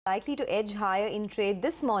likely to edge higher in trade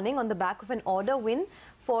this morning on the back of an order win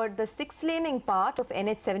for the 6-laning part of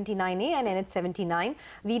NH-79A and NH-79.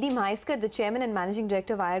 VD Mahiskar, the Chairman and Managing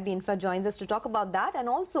Director of IRB Infra, joins us to talk about that and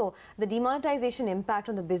also the demonetization impact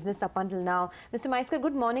on the business up until now. Mr. Mahiskar,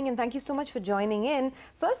 good morning and thank you so much for joining in.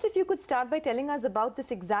 First, if you could start by telling us about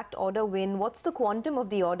this exact order win. What's the quantum of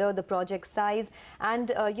the order, the project size,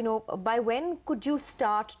 and by when could you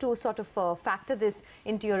start to sort of factor this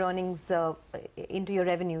into your earnings, into your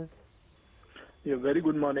revenues? Yeah, very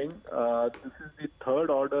good morning. This is the third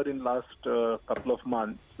order in last couple of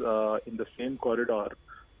months in the same corridor.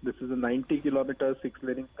 This is a 90-kilometer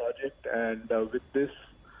 6-laning project, and with this,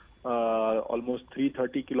 almost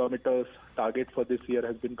 330 kilometers target for this year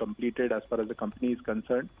has been completed as far as the company is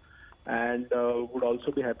concerned. And would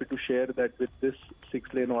also be happy to share that with this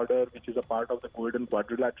 6-lane order, which is a part of the Golden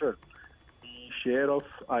Quadrilateral, share of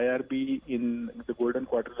IRB in the Golden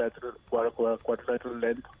Quadrilateral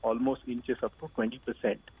length almost inches up to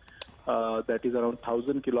 20%. That is around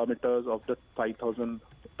 1,000 kilometers of the 5,000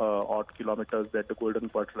 odd kilometers that the Golden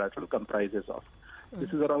Quadrilateral comprises of. This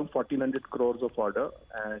is around 1,400 crores of order,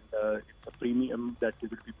 and it's a premium that we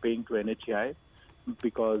will be paying to NHAI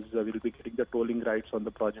because we will be getting the tolling rights on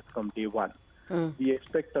the project from day one. We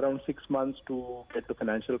expect around 6 months to get the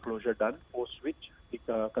financial closure done, post which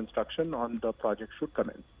the construction on the project should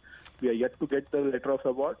commence. We are yet to get the letter of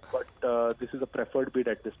award, but this is a preferred bid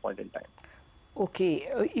at this point in time. Okay,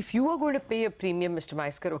 if you are going to pay a premium, Mr.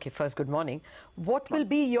 Mahiskar, okay, first, good morning. What will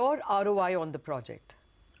be your ROI on the project?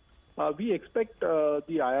 We expect the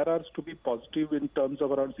IRRs to be positive in terms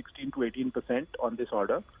of around 16 to 18% on this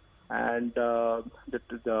order. And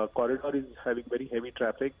the corridor is having very heavy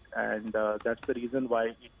traffic, and that's the reason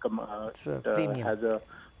why it has a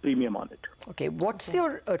premium on it. Okay, what's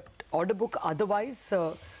your order book otherwise,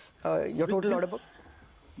 your total order book?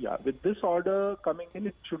 Yeah, with this order coming in,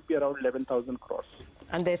 it should be around 11,000 crores.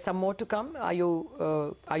 And there's some more to come? Are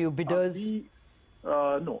you bidders?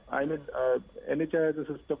 No, I mean, NHAI has a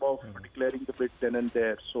system of declaring the bid then and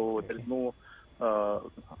there, so there is no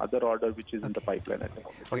other order which is in the pipeline at the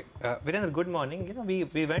moment. Okay, Virendra, good morning. You know,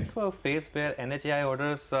 we went through a phase where NHAI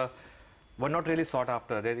orders were not really sought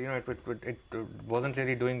after. They, it wasn't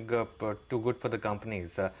really doing too good for the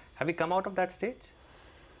companies. Have we come out of that stage?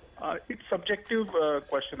 It's subjective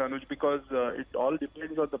question, Anuj, because it all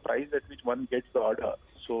depends on the price at which one gets the order.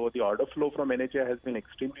 So the order flow from NHAI has been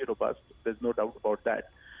extremely robust. There's no doubt about that.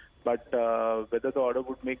 But whether the order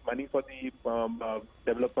would make money for the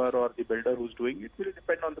developer or the builder who's doing it will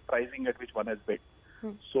depend on the pricing at which one has bid.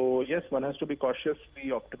 So yes, one has to be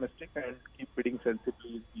cautiously optimistic and keep bidding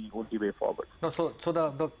sensibly is the only way forward. No, so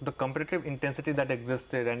the competitive intensity that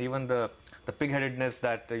existed and even the pig-headedness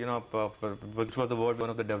that which was the word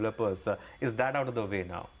one of the developers, is that out of the way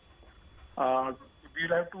now?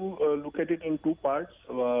 We'll have to look at it in two parts,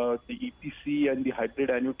 the EPC and the hybrid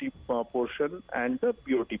annuity portion and the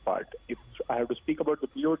BOT part. If I have to speak about the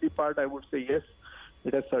BOT part, I would say yes,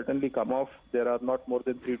 it has certainly come off. There are not more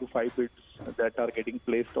than 3 to 5 bids that are getting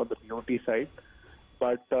placed on the BOT side.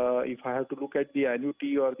 But if I have to look at the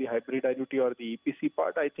annuity or the hybrid annuity or the EPC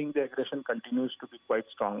part, I think the aggression continues to be quite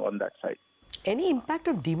strong on that side. Any impact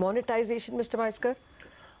of demonetization, Mr. Mahiskar?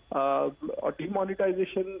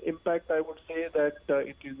 Demonetization impact, I would say that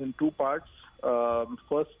it is in two parts.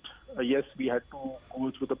 First, yes, we had to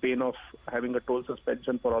go through the pain of having a toll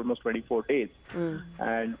suspension for almost 24 days.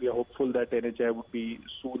 And we are hopeful that NHAI would be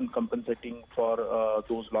soon compensating for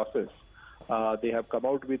those losses. They have come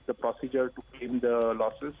out with the procedure to claim the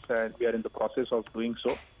losses, and we are in the process of doing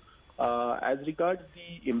so. As regards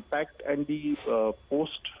the impact and the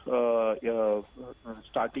post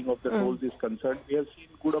starting of the tolls is concerned, we have seen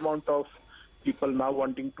good amount of people now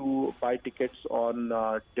wanting to buy tickets on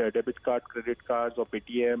debit card, credit cards, or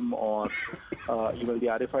Paytm, or even the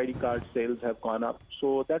RFID card sales have gone up.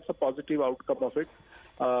 So that's a positive outcome of it.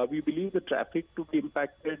 We believe the traffic to be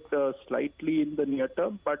impacted slightly in the near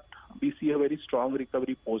term, but we see a very strong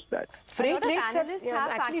recovery post that. Freight rates have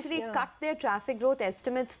actually cut their traffic growth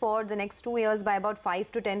estimates for the next 2 years by about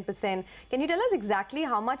 5 to 10%. Can you tell us exactly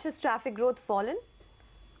how much has traffic growth fallen?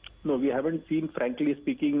 No, we haven't seen, frankly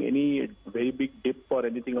speaking, any very big dip or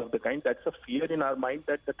anything of the kind. That's a fear in our mind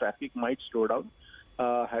that the traffic might slow down.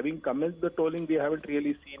 Having commenced the tolling, we haven't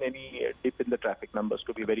really seen any dip in the traffic numbers,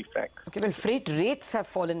 to be very frank. Okay, well, freight rates have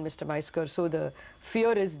fallen, Mr. Mahiskar. So the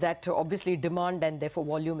fear is that obviously demand and therefore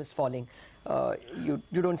volume is falling. You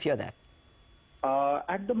don't fear that?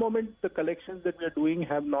 At the moment, the collections that we are doing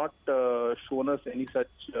have not shown us any such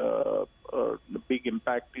big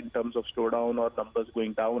impact in terms of slowdown or numbers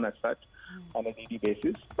going down as such on a daily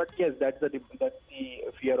basis. But yes, that's the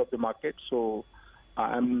fear of the market. So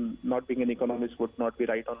I'm not being an economist, would not be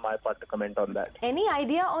right on my part to comment on that. Any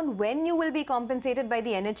idea on when you will be compensated by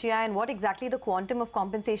the NHAI and what exactly the quantum of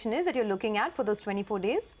compensation is that you're looking at for those 24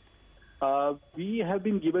 days? We have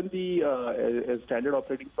been given the a standard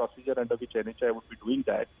operating procedure under which NHI would be doing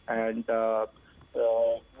that, and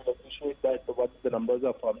we'll appreciate that once the numbers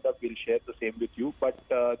are firmed up, we'll share the same with you. But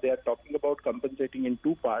they are talking about compensating in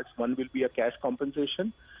two parts. One will be a cash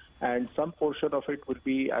compensation, and some portion of it will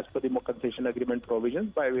be as per the concession agreement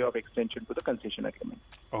provisions by way of extension to the concession agreement.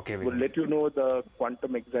 Okay, We'll let you know the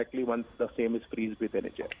quantum exactly once the same is freezed with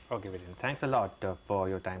NHI. Okay, Viren. Thanks a lot for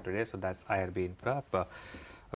your time today. So that's IRB Infra.